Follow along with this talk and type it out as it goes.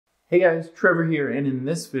Hey guys, Trevor here, and in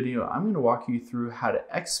this video, I'm going to walk you through how to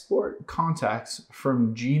export contacts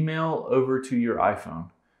from Gmail over to your iPhone.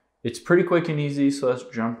 It's pretty quick and easy, so let's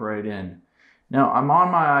jump right in. Now, I'm on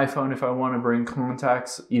my iPhone if I want to bring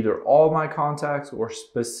contacts, either all my contacts or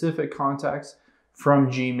specific contacts from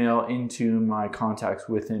Gmail into my contacts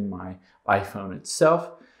within my iPhone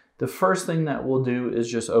itself. The first thing that we'll do is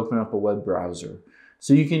just open up a web browser.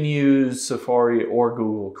 So you can use Safari or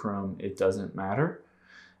Google Chrome, it doesn't matter.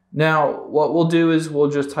 Now, what we'll do is we'll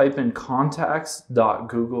just type in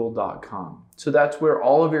contacts.google.com. So that's where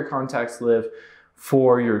all of your contacts live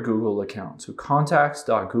for your Google account. So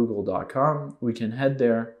contacts.google.com, we can head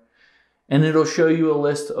there and it'll show you a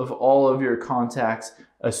list of all of your contacts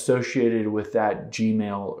associated with that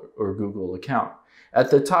Gmail or Google account.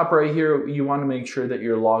 At the top right here, you want to make sure that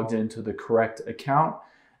you're logged into the correct account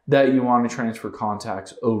that you want to transfer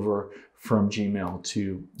contacts over from Gmail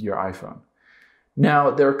to your iPhone.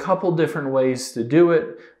 Now, there are a couple different ways to do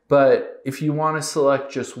it, but if you want to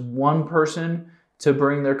select just one person to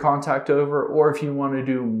bring their contact over, or if you want to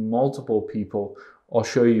do multiple people, I'll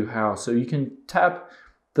show you how. So you can tap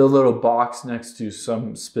the little box next to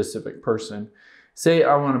some specific person. Say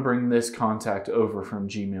I want to bring this contact over from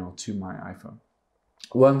Gmail to my iPhone.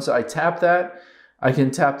 Once I tap that, I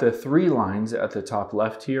can tap the three lines at the top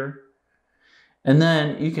left here. And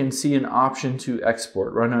then you can see an option to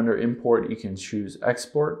export. Right under import, you can choose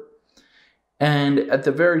export. And at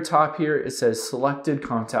the very top here, it says selected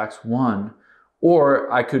contacts 1,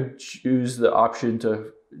 or I could choose the option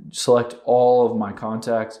to select all of my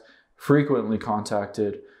contacts, frequently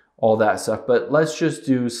contacted, all that stuff. But let's just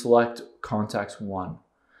do select contacts 1.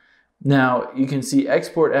 Now you can see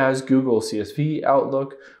export as Google CSV,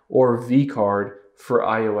 Outlook, or vCard for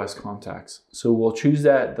iOS contacts. So we'll choose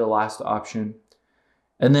that, the last option.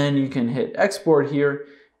 And then you can hit export here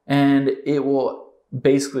and it will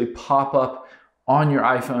basically pop up on your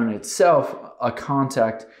iPhone itself a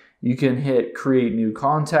contact. You can hit create new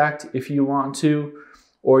contact if you want to,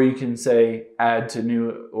 or you can say add to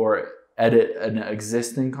new or edit an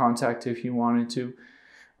existing contact if you wanted to.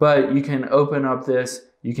 But you can open up this,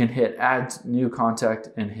 you can hit add new contact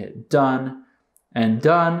and hit done and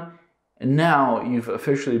done. And now you've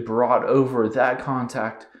officially brought over that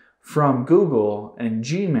contact from Google and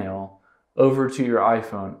Gmail over to your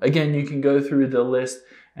iPhone. Again, you can go through the list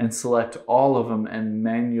and select all of them and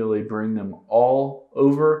manually bring them all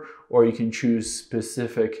over, or you can choose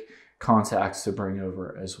specific contacts to bring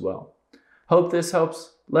over as well. Hope this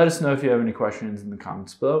helps. Let us know if you have any questions in the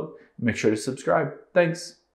comments below. Make sure to subscribe. Thanks.